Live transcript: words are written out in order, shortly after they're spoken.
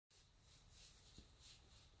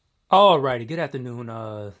Alrighty, good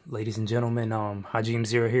afternoon, ladies and gentlemen. Hajim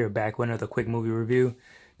Zero here, back with another quick movie review.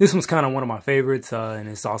 This one's kind of one of my favorites, and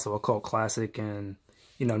it's also a cult classic. And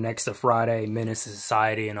next to Friday, Menace to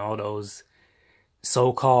Society, and all those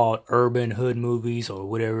so-called urban hood movies or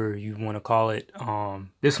whatever you want to call it.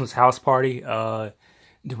 This one's House Party,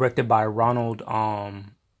 directed by Ronald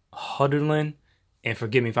Hudlin, and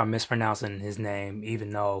forgive me if I'm mispronouncing his name,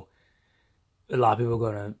 even though a lot of people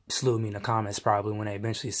are going to slew me in the comments probably when they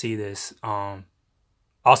eventually see this.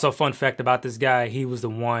 Also, fun fact about this guy, he was the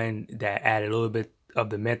one that added a little bit of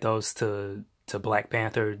the mythos to Black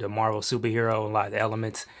Panther, the Marvel superhero. A lot of the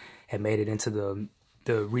elements had made it into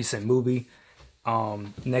the recent movie.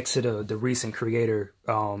 Next to the recent creator,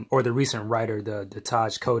 or the recent writer, the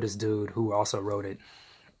Taj Codis dude who also wrote it.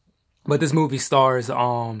 But this movie stars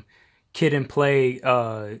Kid and Play,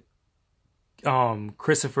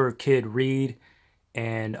 Christopher Kid Reid,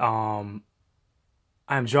 and I'm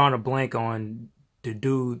drawing a blank on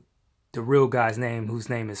the real guy's name, whose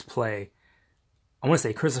name is Play. I want to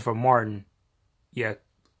say Christopher Martin. Yeah,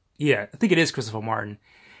 I think it is Christopher Martin.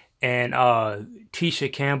 And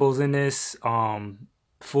Tisha Campbell's in this.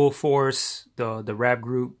 Full Force, the rap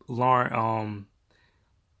group, Martin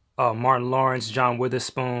Lawrence, John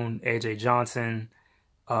Witherspoon, AJ Johnson.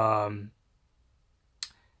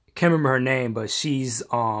 Can't remember her name, but she's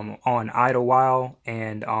on Idlewild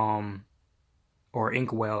and or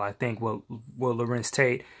Inkwell, I think, with Lorenz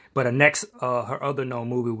Tate. But her other known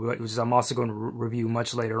movie, which I'm also going to review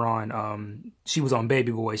much later on, she was on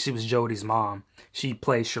Baby Boy. She was Jodie's mom. She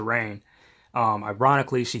played Shireen.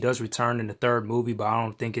 Ironically, she does return in the third movie, but I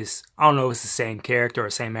don't know if it's the same character or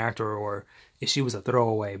same actor, or if she was a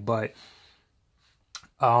throwaway. But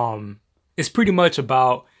it's pretty much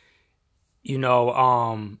about,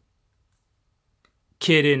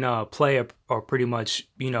 Kid and Play are pretty much,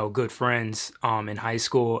 good friends in high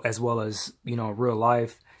school as well as, real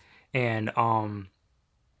life. And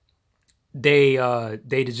they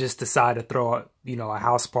just decide to throw a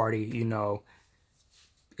house party.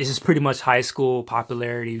 It's just pretty much high school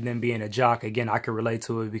popularity, them being a jock. Again, I could relate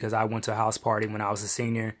to it because I went to a house party when I was a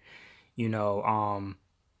senior. When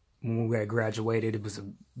we had graduated, it was a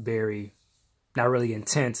very, not really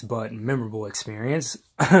intense, but memorable experience.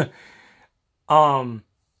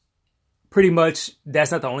 Pretty much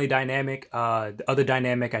that's not the only dynamic. The other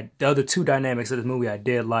two dynamics of this movie I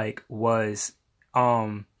did like was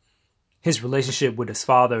his relationship with his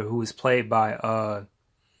father, who was played by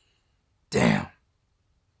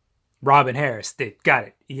Robin Harris. Got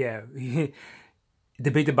it. Yeah.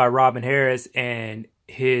 Depicted by Robin Harris, and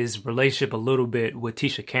his relationship a little bit with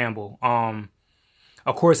Tisha Campbell.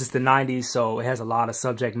 Of course, it's the 90s, so it has a lot of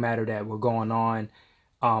subject matter that were going on.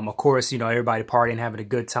 Of course, everybody partying, having a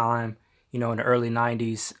good time. In the early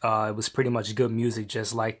 90s, it was pretty much good music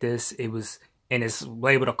just like this. It was, and it's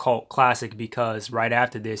labeled a cult classic because right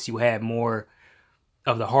after this, you had more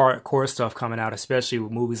of the hardcore stuff coming out, especially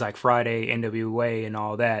with movies like Friday, NWA, and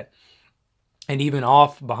all that. And even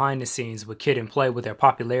off behind the scenes with Kid and Play, with their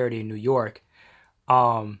popularity in New York,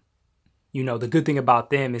 the good thing about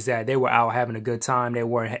them is that they were out having a good time. They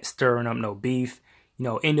weren't stirring up no beef.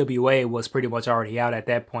 NWA was pretty much already out at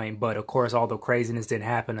that point, but of course all the craziness didn't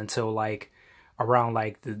happen until around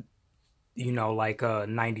the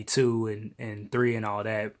 92 and 3 and all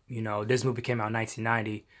that. This movie came out in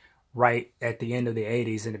 1990, right at the end of the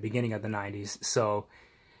 80s and the beginning of the 90s. So,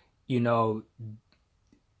 even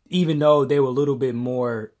though they were a little bit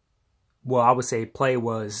more, well, I would say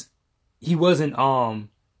he wasn't,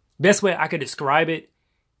 best way I could describe it,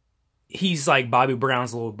 he's like Bobby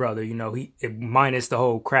Brown's little brother, he minus the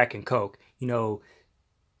whole crack and coke.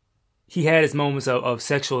 He had his moments of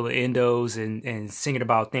sexual innuendos and singing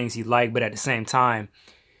about things he liked, but at the same time,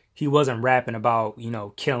 he wasn't rapping about,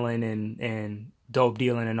 killing and dope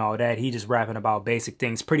dealing and all that. He just rapping about basic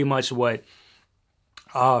things, pretty much what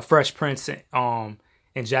Fresh Prince and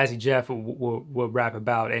Jazzy Jeff would rap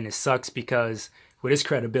about. And it sucks because with his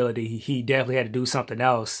credibility, he definitely had to do something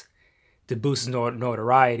else to boost his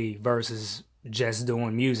notoriety versus just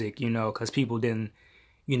doing music, because people didn't,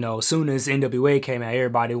 as soon as NWA came out,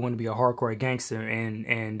 everybody wanted to be a hardcore gangster,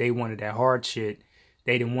 and they wanted that hard shit.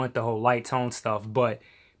 They didn't want the whole light tone stuff. But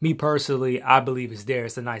me personally, I believe it's there.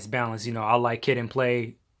 It's a nice balance. I like Kid and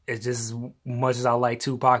Play as just as much as I like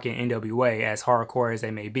Tupac and NWA, as hardcore as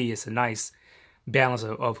they may be. It's a nice balance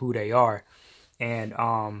of who they are. And,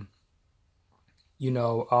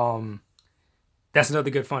 that's another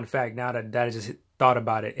good fun fact now that I just thought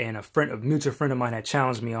about it. And a mutual friend of mine had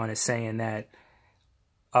challenged me on it, saying that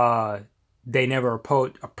they never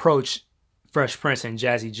approached Fresh Prince and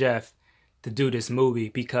Jazzy Jeff to do this movie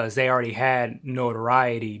because they already had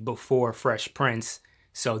notoriety before Fresh Prince.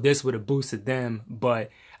 So this would have boosted them, but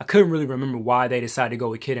I couldn't really remember why they decided to go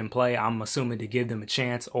with Kid and Play. I'm assuming to give them a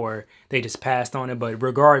chance, or they just passed on it. But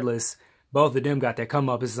regardless, both of them got their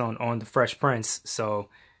come-ups on the Fresh Prince. So,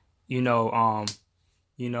 and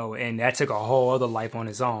that took a whole other life on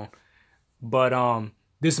its own. But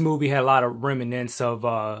this movie had a lot of remnants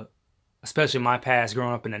of, especially my past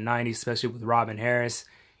growing up in the 90s, especially with Robin Harris.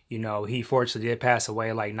 He fortunately did pass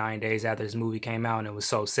away like 9 days after this movie came out, and it was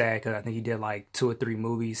so sad because I think he did like 2 or 3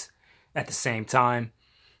 movies at the same time.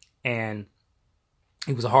 And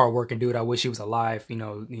he was a hard-working dude. I wish he was alive,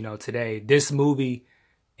 today. This movie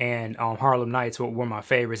and Harlem Nights were my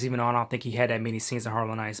favorites, even though I don't think he had that many scenes in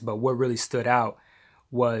Harlem Nights. But what really stood out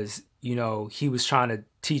was, he was trying to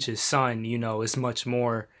teach his son, it's much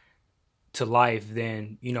more to life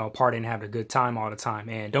than, partying and having a good time all the time.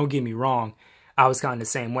 And don't get me wrong, I was kind of the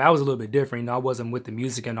same way. I was a little bit different. I wasn't with the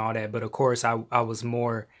music and all that, but of course I was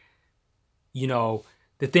more, the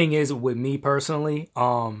thing is with me personally,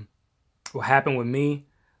 what happened with me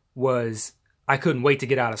was I couldn't wait to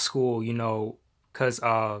get out of school, because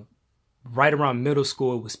right around middle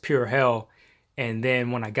school, it was pure hell. And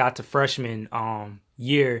then when I got to freshman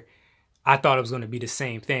year, I thought it was going to be the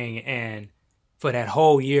same thing. And for that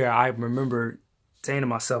whole year, I remember saying to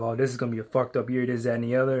myself, oh, this is going to be a fucked up year, this, that, and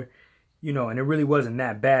the other. And it really wasn't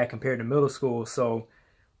that bad compared to middle school. So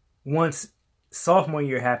once sophomore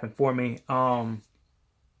year happened for me, I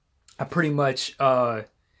pretty much got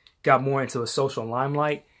more into a social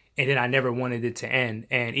limelight, and then I never wanted it to end.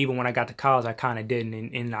 And even when I got to college, I kind of didn't,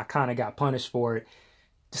 and I kind of got punished for it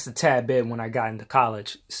just a tad bit when I got into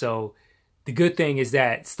college. So the good thing is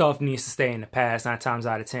that stuff needs to stay in the past 9 times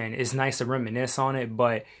out of 10. It's nice to reminisce on it,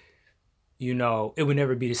 but it would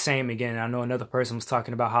never be the same again. I know another person was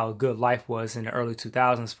talking about how good life was in the early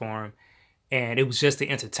 2000s for him, and it was just the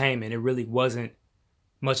entertainment. It really wasn't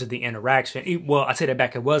much of the interaction. Well, I take that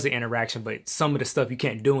back. It was the interaction, but some of the stuff you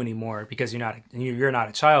can't do anymore because you're not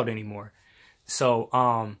a child anymore.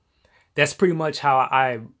 So that's pretty much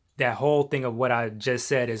how that whole thing of what I just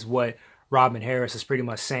said is what Robin Harris is pretty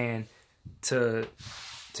much saying to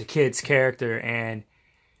Kid's character. And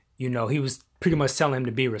he was pretty much telling him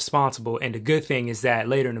to be responsible. And the good thing is that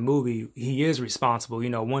later in the movie, he is responsible.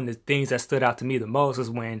 One of the things that stood out to me the most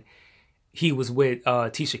is when he was with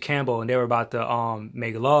Tisha Campbell and they were about to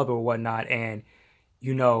make love or whatnot. And,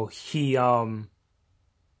 he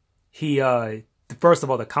first of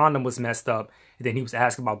all, the condom was messed up. And then he was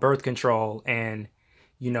asking about birth control. And,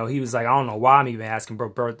 he was like, I don't know why I'm even asking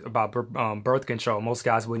about birth control. Most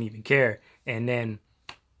guys wouldn't even care. And then,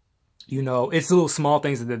 it's little small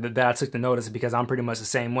things that I took to notice because I'm pretty much the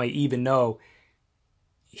same way, even though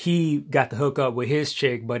he got to hook up with his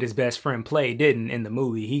chick, but his best friend Play didn't in the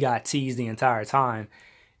movie. He got teased the entire time.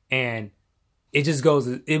 And it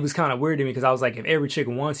was kind of weird to me because I was like, if every chick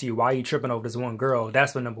wants you, why are you tripping over this one girl?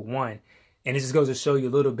 That's for number one. And it just goes to show you a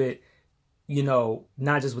little bit,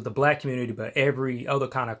 not just with the black community, but every other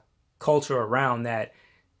kind of culture around that.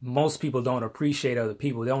 Most people don't appreciate other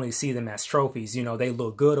people. They only see them as trophies. They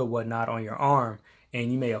look good or whatnot on your arm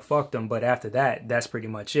and you may have fucked them. But after that, that's pretty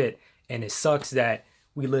much it. And it sucks that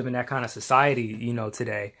we live in that kind of society,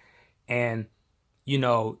 today. And,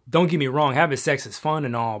 don't get me wrong, having sex is fun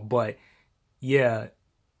and all. But yeah,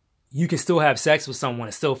 you can still have sex with someone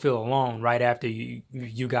and still feel alone right after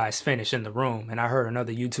you guys finish in the room. And I heard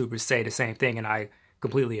another YouTuber say the same thing, and I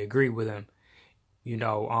completely agree with him.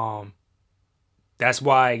 That's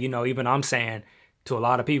why, even I'm saying to a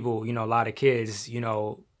lot of people, a lot of kids,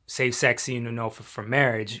 save sex, for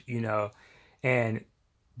marriage, and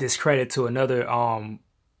discredit to another,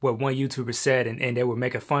 what one YouTuber said, and they were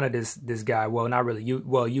making fun of this guy. Well, not really.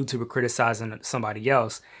 YouTuber criticizing somebody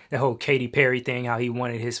else. The whole Katy Perry thing, how he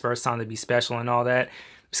wanted his first time to be special and all that.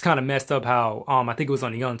 It's kind of messed up how, I think it was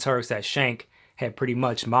on the Young Turks that Shank had pretty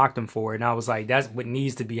much mocked him for it. And I was like, that's what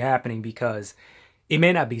needs to be happening because it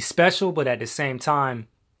may not be special, but at the same time,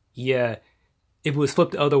 yeah, if it was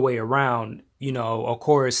flipped the other way around, of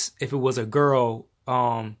course, if it was a girl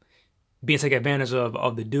being taken advantage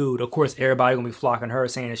of the dude, of course, everybody gonna be flocking her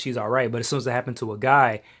saying that she's all right. But as soon as it happened to a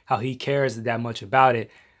guy, how he cares that much about it,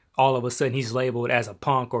 all of a sudden he's labeled as a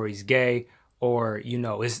punk or he's gay or,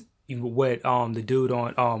 it's what the dude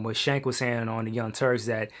on what Shank was saying on the Young Turks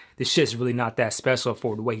that this shit's really not that special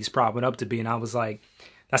for the way he's propping up to be. And I was like,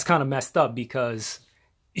 that's kind of messed up because,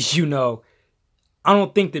 I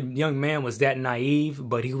don't think the young man was that naive,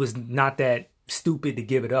 but he was not that stupid to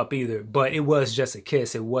give it up either. But it was just a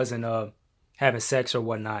kiss. It wasn't having sex or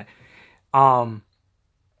whatnot. But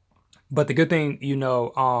the good thing,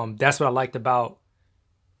 that's what I liked about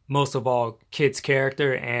most of all, Kid's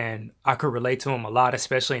character, and I could relate to him a lot,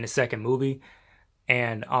 especially in the second movie.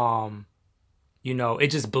 And you know, it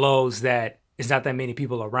just blows that it's not that many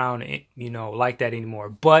people around, you know, like that anymore.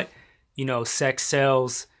 But you know, sex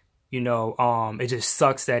sells. You know, it just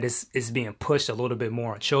sucks that it's being pushed a little bit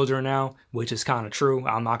more on children now, which is kind of true.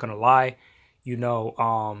 I'm not gonna lie. You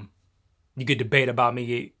know, you could debate about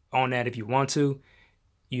me on that if you want to.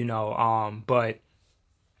 You know, but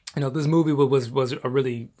you know, this movie was a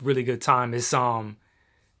really good time. It's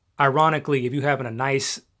ironically, if you're having a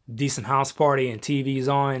nice decent house party and TV's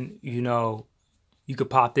on, you know, you could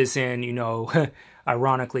pop this in. You know,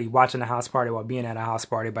 ironically, watching a house party while being at a house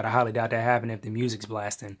party. But I highly doubt that happening if the music's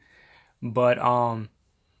blasting. But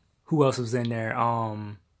who else was in there?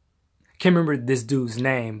 Can't remember this dude's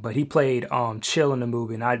name, but he played Chill in the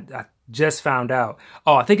movie, and I just found out.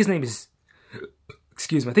 Oh, I think his name is,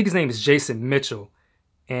 excuse me, I think his name is Jason Mitchell.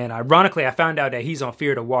 And ironically, I found out that he's on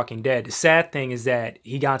Fear the Walking Dead. The sad thing is that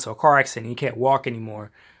he got into a car accident and he can't walk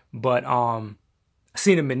anymore. But I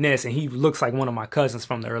seen him in this, and he looks like one of my cousins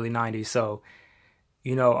from the early 90s. So,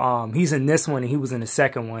 you know, he's in this one and he was in the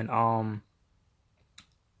second one.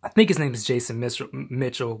 I think his name is Jason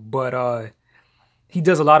Mitchell, but he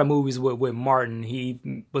does a lot of movies with Martin.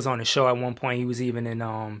 He was on the show at one point. He was even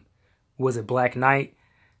in was it Black Knight?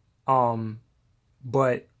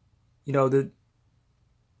 But you know, the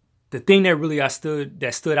thing that really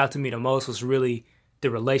stood out to me the most was really the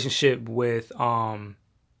relationship with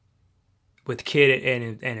Kid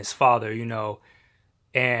and his father. You know,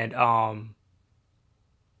 and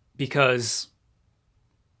because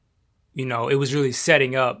you know, it was really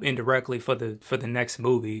setting up indirectly for the next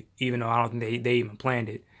movie, even though I don't think they even planned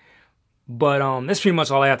it. But that's pretty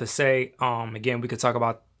much all I have to say. Again, we could talk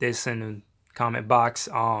about this in the comment box.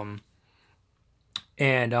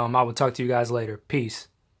 And I will talk to you guys later. Peace.